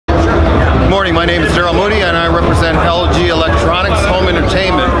morning, my name is Daryl Moody and I represent LG Electronics Home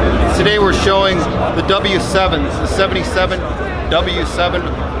Entertainment. Today we're showing the W7, the 77 W7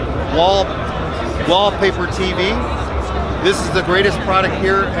 wallpaper TV. This is the greatest product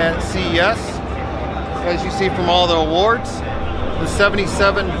here at CES. As you see from all the awards, the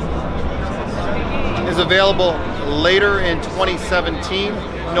 77 is available later in 2017.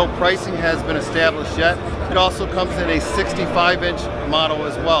 No pricing has been established yet. It also comes in a 65-inch model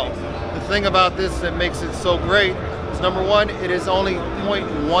as well. The thing about this that makes it so great is, number one, it is only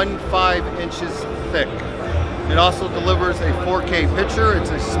 0.15 inches thick. It also delivers a 4K picture. It's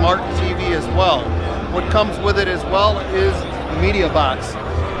a smart TV as well. What comes with it as well is the media box.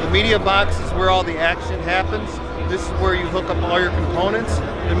 The media box is where all the action happens. This is where you hook up all your components.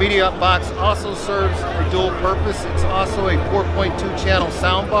 The media box also serves a dual purpose. It's also a 4.2 channel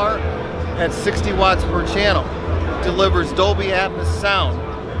soundbar at 60 watts per channel. It delivers Dolby Atmos sound.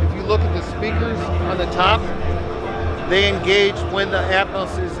 If you look at the speakers on the top, they engage when the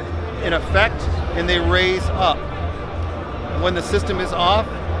Atmos is in effect and they raise up. When the system is off,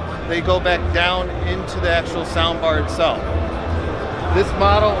 they go back down into the actual soundbar itself. This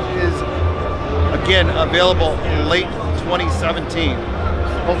model is, again, available in late 2017.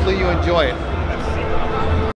 Hopefully you enjoy it.